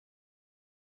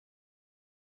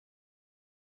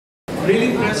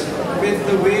really impressed with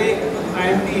the way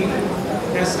IIMT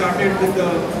has started with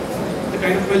the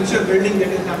kind of culture building that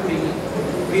is happening.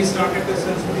 We started the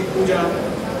Saraswati Puja.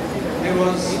 There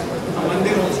was a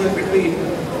mandir also in between,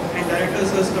 and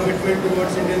director's commitment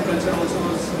towards Indian culture also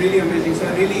was really amazing. So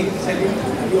I really salute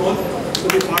you all to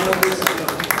be part of this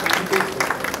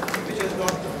which has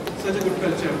got such a good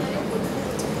culture.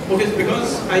 Okay,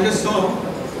 because I just saw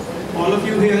all of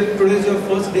you here, today is your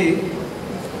first day.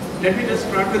 Let me just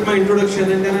start with my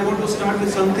introduction, and then I want to start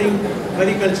with something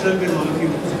very cultural with all of you.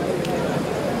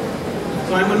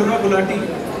 So I'm Anurag Gulati.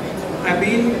 I've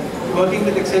been working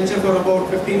with Accenture for about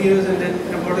 15 years, and then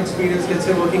I've got experience, let's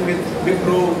say, working with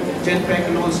Wipro, Genpact,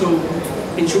 and also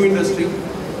in shoe industry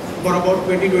for about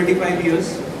 20-25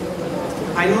 years.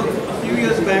 I know a few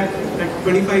years back, like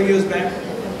 25 years back,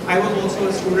 I was also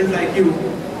a student like you,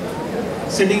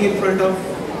 sitting in front of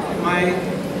my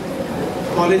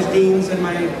college deans and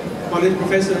my college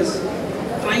professors,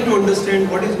 trying to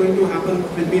understand what is going to happen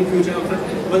with me in future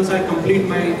once I complete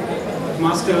my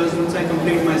masters, once I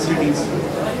complete my studies.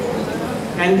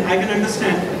 And I can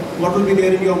understand what will be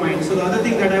there in your mind. So the other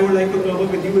thing that I would like to cover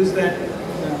with you is that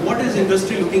what is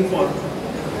industry looking for?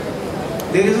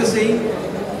 There is a saying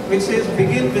which says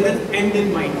begin with an end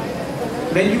in mind.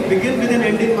 When you begin with an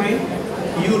end in mind,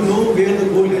 you know where the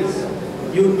goal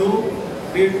is. You know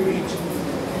where to reach.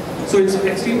 So it's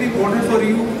extremely important for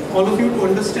you, all of you, to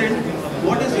understand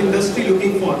what is industry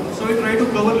looking for. So I try to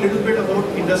cover a little bit about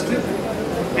industry.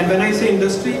 And when I say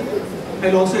industry,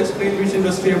 I'll also explain which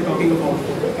industry I'm talking about.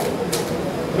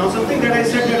 Now something that I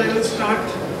said that I will start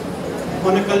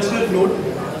on a cultural note.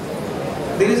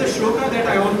 There is a shloka that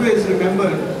I always remember,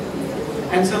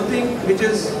 and something which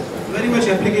is very much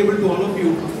applicable to all of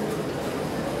you.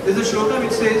 There is a shloka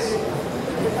which says,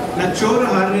 Na chora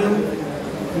haryam,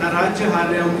 na rajya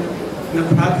haryam, na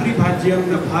bhratri bhajyam,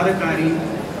 na bharakari,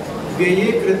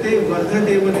 vyeye krite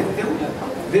vardhateva nityam,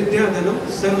 vidyadhanam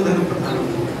sarvadhanam pradhanam.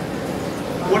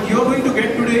 What you are going to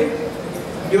get today,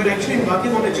 you are actually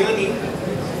embarking on a journey.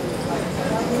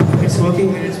 It's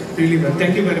working here, it's really well.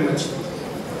 Thank you very much.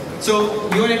 So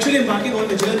you are actually embarking on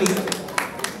a journey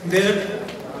where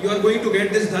you are going to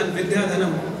get this dhan,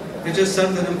 vidyadhanam, which is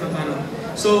sarvadhanam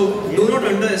pradhanam. So do not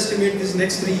underestimate these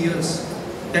next 3 years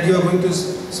that you are going to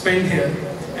spend here.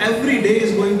 Every day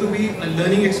is going to be a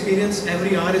learning experience.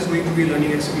 Every hour is going to be a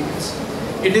learning experience.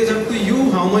 It is up to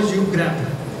you how much you grab.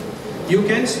 You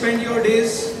can spend your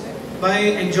days by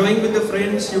enjoying with the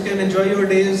friends. You can enjoy your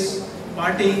days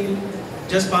partying,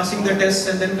 just passing the tests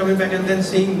and then coming back and then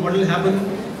seeing what will happen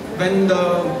when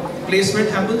the placement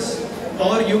happens.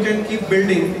 Or you can keep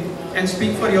building and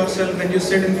speak for yourself. When you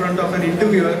sit in front of an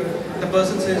interviewer, the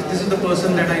person says, this is the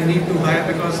person that I need to hire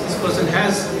because this person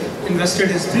has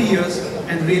invested his 3 years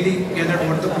and really gathered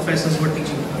what the professors were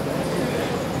teaching.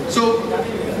 So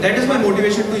that is my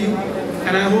motivation to you,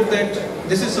 and I hope that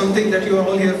this is something that you are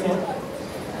all here for.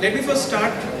 Let me first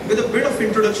start with a bit of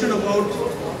introduction about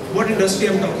what industry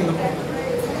I am talking about.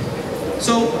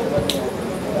 So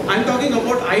I am talking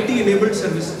about IT-enabled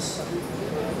services.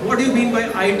 What do you mean by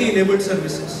IT-enabled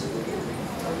services?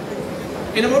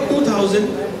 In about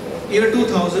 2000, year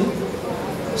 2000,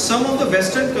 some of the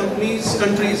Western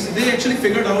countries, they actually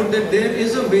figured out that there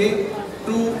is a way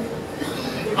to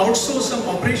outsource some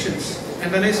operations.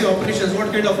 And when I say operations,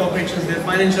 what kind of operations? Their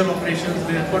financial operations,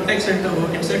 their contact center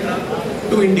work, etc.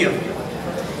 to India.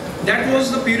 That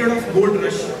was the period of gold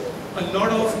rush. A lot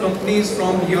of companies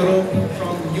from Europe,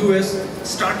 from US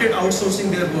started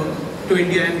outsourcing their work to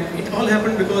India, and it all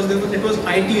happened because it was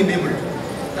IT enabled.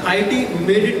 The IT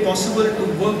made it possible to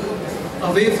work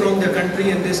away from their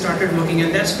country, and they started working,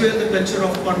 and that's where the culture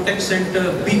of contact center,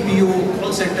 BPO,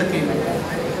 call center came in.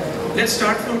 Let's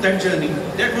start from that journey.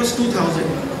 That was 2000.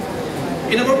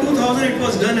 In about 2000, it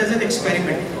was done as an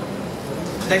experiment.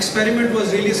 The experiment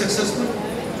was really successful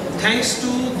thanks to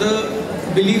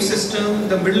the belief system,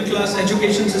 the middle class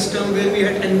education system, where we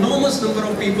had enormous number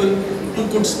of people who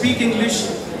could speak English,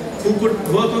 who could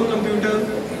work on computer,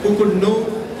 who could know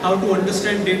how to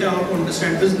understand data, how to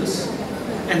understand business.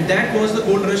 And that was the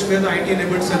gold rush where the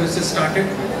IT-enabled services started.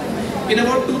 In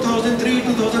about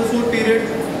 2003-2004 period,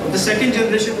 the second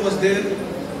generation was there.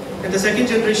 And the second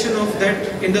generation of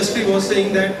that industry was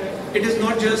saying that it is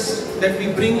not just that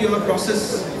we bring your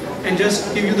process and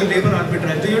just give you the labor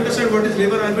arbitrage. Do you understand what is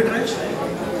labor arbitrage?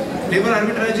 Labor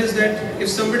arbitrage is that if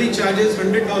somebody charges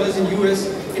 $100 in US,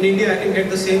 in India I can get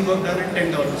the same work done at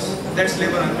 $10. That's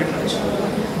labor arbitrage.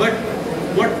 But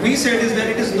what we said is that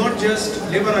it is not just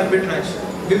labor arbitrage.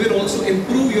 We will also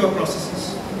improve your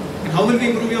processes. And how will we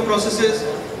improve your processes?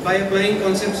 By applying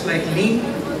concepts like Lean,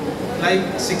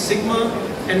 like Six Sigma,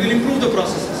 and we'll improve the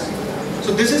processes.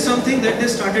 So this is something that they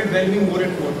started valuing more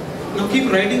and more. Now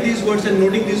keep writing these words and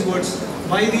noting these words,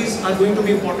 why these are going to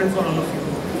be important for all of you.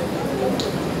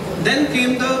 Then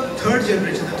came the third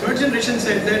generation. The third generation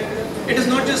said that it is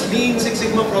not just Lean Six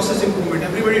Sigma process improvement.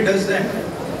 Everybody does that.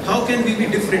 How can we be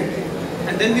different?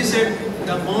 And then we said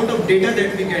the amount of data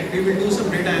that we get, we will do some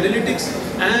data analytics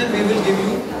and we will give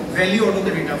you value out of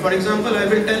the data. For example, I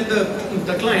will tell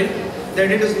the client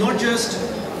that it is not just,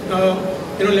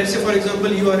 let's say for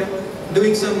example, you are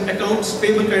doing some accounts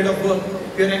payable kind of work.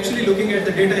 We are actually looking at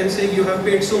the data and saying you have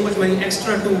paid so much money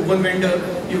extra to one vendor,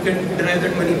 you can derive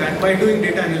that money back by doing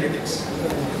data analytics.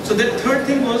 So the third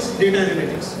thing was data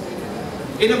analytics.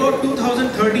 In about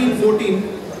 2013-14,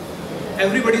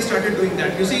 everybody started doing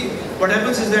that. You see, what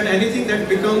happens is that anything that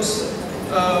becomes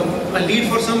a lead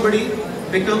for somebody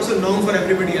becomes a norm for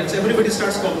everybody else. Everybody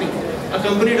starts copying. A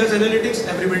company does analytics,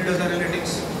 everybody does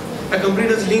analytics. A company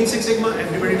does Lean Six Sigma,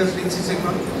 everybody does Lean Six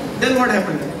Sigma. Then what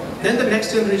happened? Then the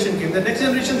next generation came. The next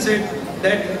generation said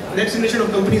that, next generation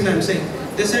of companies I'm saying,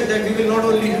 they said that we will not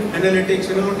only do analytics,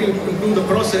 we will not only improve the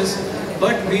process,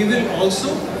 but we will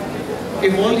also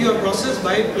evolve your process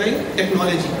by applying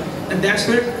technology. And that's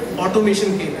where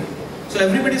automation came in. So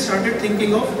everybody started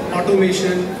thinking of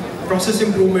automation, process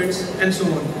improvements, and so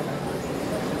on.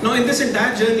 Now in this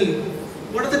entire journey,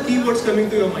 what are the keywords coming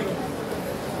to your mind?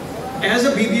 As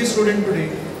a BBA student today,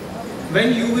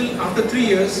 when you will, after 3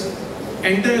 years,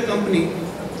 enter a company,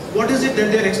 what is it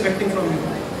that they are expecting from you?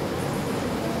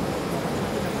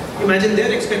 Imagine they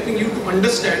are expecting you to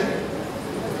understand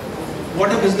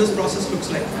what a business process looks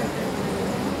like.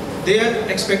 They are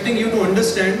expecting you to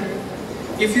understand,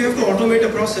 if you have to automate a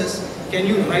process, can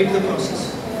you write the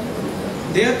process?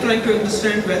 They are trying to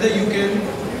understand whether you can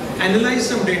analyze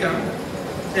some data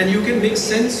and you can make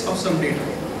sense of some data.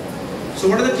 So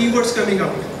what are the keywords coming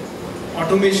out?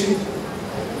 Automation,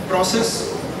 process,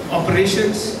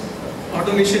 operations.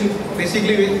 Automation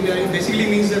basically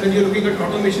means that when you're looking at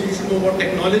automation, you should know about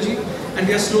technology, and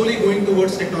we are slowly going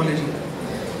towards technology.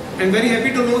 I'm very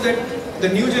happy to know that the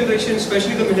new generation,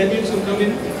 especially the millennials who come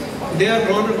in, they are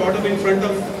brought up in front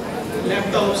of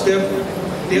laptops,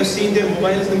 they have seen their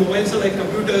mobiles, the mobiles are like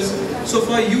computers, so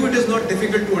for you it is not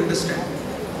difficult to understand.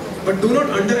 But do not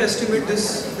underestimate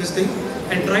this thing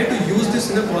and try to use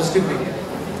this in a positive way.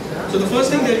 So the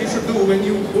first thing that you should do when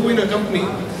you go in a company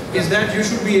is that you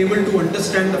should be able to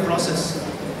understand the process.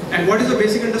 And what is the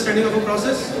basic understanding of a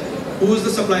process? Who is the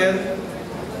supplier?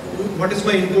 What is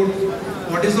my input?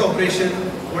 What is the operation?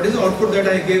 What is the output that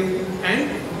I give?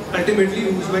 And ultimately,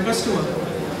 who is my customer?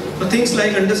 So things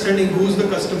like understanding who is the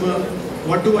customer,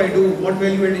 what do I do, what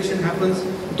value addition happens,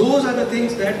 those are the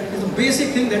things that is the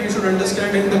basic thing that you should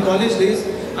understand. And in the college days,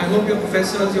 I hope your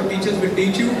professors, your teachers will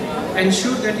teach you,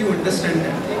 ensure that you understand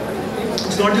that.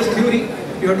 It's not just theory,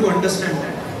 you have to understand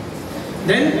that.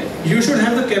 Then you should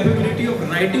have the capability of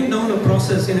writing down a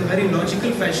process in a very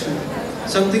logical fashion,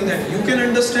 something that you can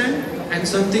understand and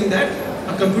something that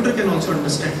a computer can also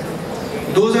understand.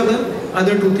 Those are the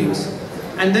other two things.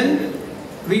 And then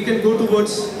we can go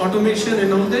towards automation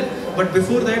and all that, but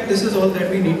before that, this is all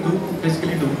that we need to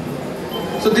basically do.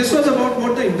 So this was about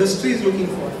what the industry is looking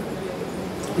for.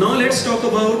 Now let's talk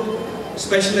about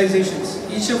specializations.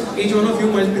 Each one of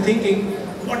you might be thinking,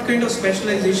 what kind of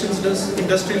specializations does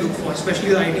industry look for, especially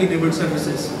the IT-enabled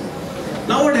services?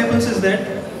 Now what happens is that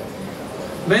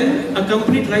when a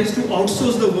company tries to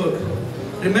outsource the work,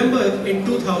 remember in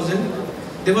 2000,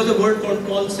 there was a word called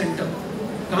call center.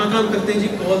 Kahan kaam karte hain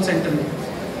ji? Call center mein.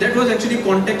 That was actually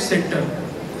contact center.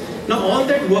 Now all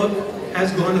that work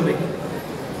has gone away.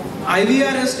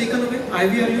 IVR has taken away.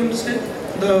 IVR, you understand?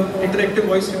 The interactive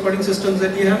voice recording systems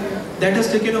that we have, that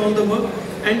has taken all the work.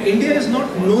 And India is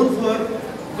not known for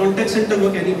contact center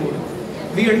work anymore.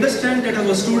 We understand that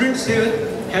our students here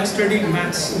have studied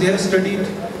maths, they have studied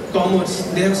commerce,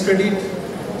 they have studied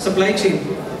supply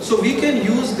chain. So we can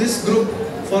use this group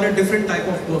for a different type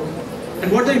of work.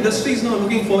 And what the industry is now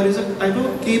looking for is a type of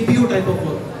KPO type of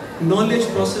work, knowledge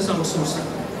process outsourcing.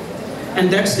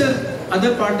 And that's the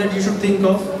other part that you should think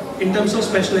of in terms of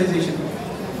specialization.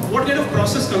 What kind of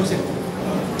process comes in?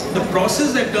 The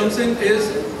process that comes in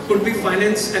could be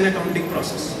finance and accounting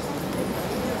process.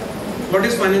 What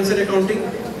is finance and accounting?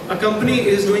 A company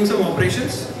is doing some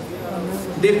operations.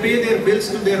 They pay their bills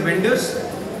to their vendors.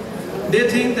 They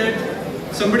think that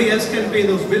somebody else can pay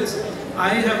those bills. I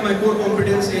have my core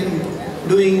competence in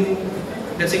doing,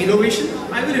 let's say, innovation.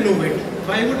 I will innovate.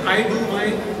 Why would I do my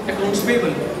accounts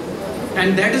payable?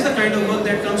 And that is the kind of work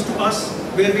that comes to us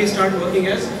where we start working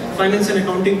as finance and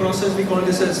accounting process. We call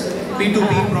this as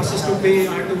P2P, process to pay,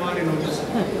 R2R, and all this.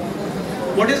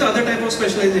 What is the other type of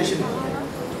specialization?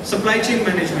 Supply chain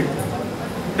management.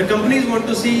 The companies want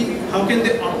to see how can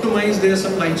they optimize their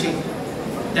supply chain.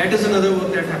 That is another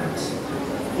work that happens.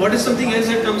 What is something else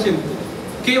that comes in?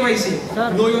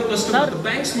 KYC, know your customer. The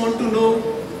banks want to know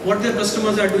what their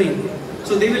customers are doing.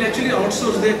 So they will actually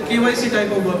outsource their KYC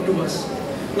type of work to us.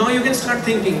 Now you can start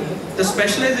thinking, the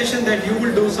specialization that you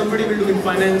will do, somebody will do in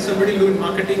finance, somebody will do in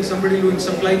marketing, somebody will do in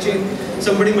supply chain,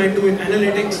 somebody might do in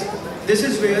analytics. This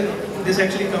is where this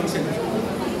actually comes in.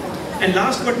 And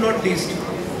last but not least,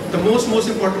 the most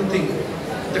important thing,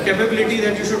 the capability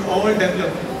that you should all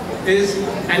develop is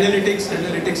analytics.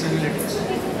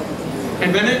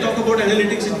 And when I talk about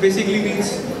analytics, it basically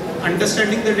means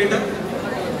understanding the data,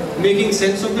 making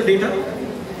sense of the data,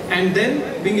 and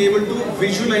then being able to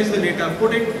visualize the data,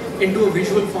 put it into a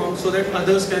visual form so that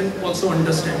others can also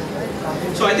understand.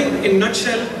 So I think in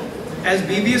nutshell, as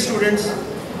BBA students,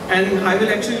 and I will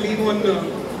actually leave on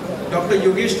Dr.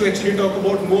 Yogesh to actually talk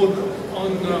about more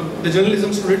on the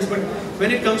journalism students, but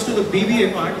when it comes to the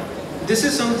BBA part, this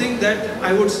is something that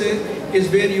I would say is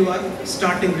where you are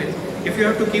starting with. If you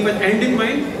have to keep an end in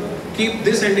mind, keep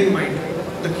this end in mind.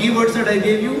 The keywords that I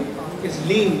gave you is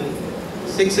Lean,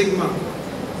 Six Sigma,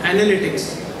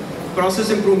 Analytics,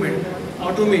 Process Improvement,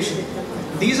 Automation.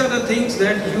 These are the things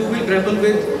that you will grapple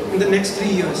with in the next 3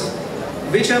 years.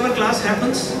 Whichever class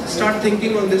happens, start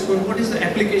thinking on this one. What is the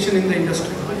application in the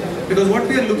industry? Because what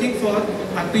we are looking for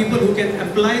are people who can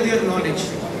apply their knowledge.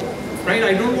 Right?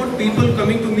 I don't want people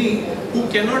coming to me who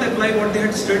cannot apply what they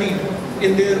had studied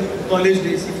in their college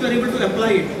days. If you are able to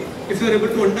apply it, if you are able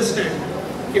to understand,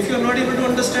 if you are not able to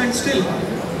understand still,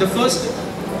 the first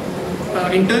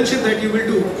internship that you will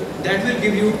do, that will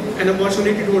give you an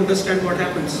opportunity to understand what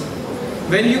happens.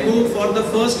 When you go for the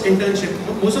first internship,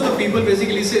 most of the people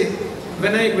basically say,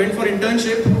 when I went for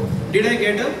internship, did I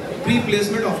get a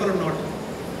pre-placement offer or not?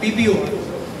 PPO,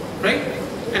 right?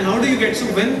 And how do you get, so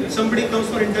when somebody comes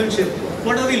for internship,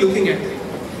 what are we looking at?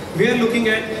 We are looking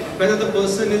at whether the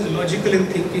person is logical in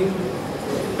thinking,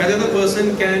 whether the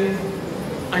person can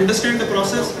understand the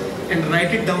process and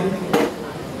write it down.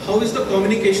 How is the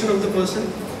communication of the person?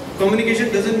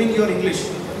 Communication doesn't mean your English.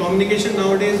 Communication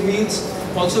nowadays means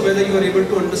also whether you are able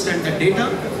to understand the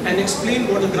data and explain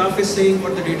what the graph is saying,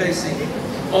 what the data is saying.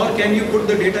 Or can you put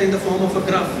the data in the form of a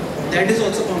graph? That is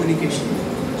also communication.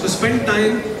 So spend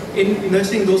time in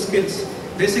nurturing those skills.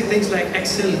 Basic things like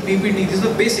Excel, PPT, these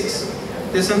are basics.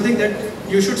 There's something that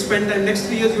you should spend time. Next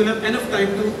 3 years you will have enough time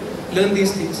to learn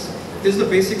these things. This is the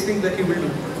basic thing that you will do.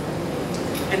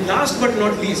 And last but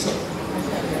not least,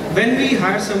 when we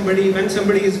hire somebody, when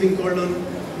somebody is being called on,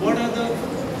 what are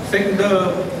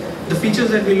the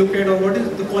features that we look at, or what is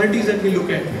the qualities that we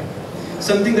look at?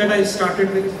 Something that I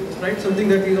started with, right? Something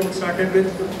that we all started with,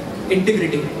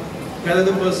 integrity. Whether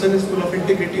the person is full of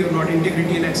integrity or not,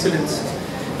 integrity and excellence.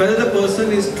 Whether the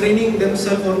person is training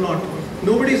themselves or not.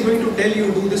 Nobody is going to tell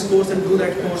you do this course and do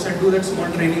that course and do that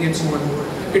small training and so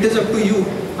on. It is up to you.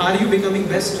 Are you becoming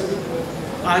best?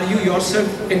 Are you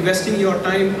yourself investing your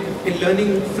time in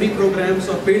learning free programs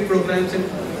or paid programs and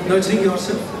nurturing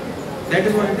yourself? That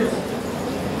is what it is.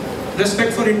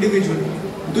 Respect for individual.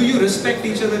 Do you respect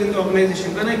each other in the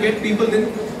organization? When I get people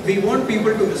in, we want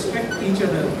people to respect each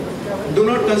other. Do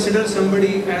not consider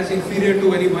somebody as inferior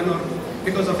to anyone or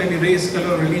because of any race,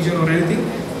 color, religion or anything.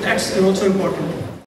 That's also important.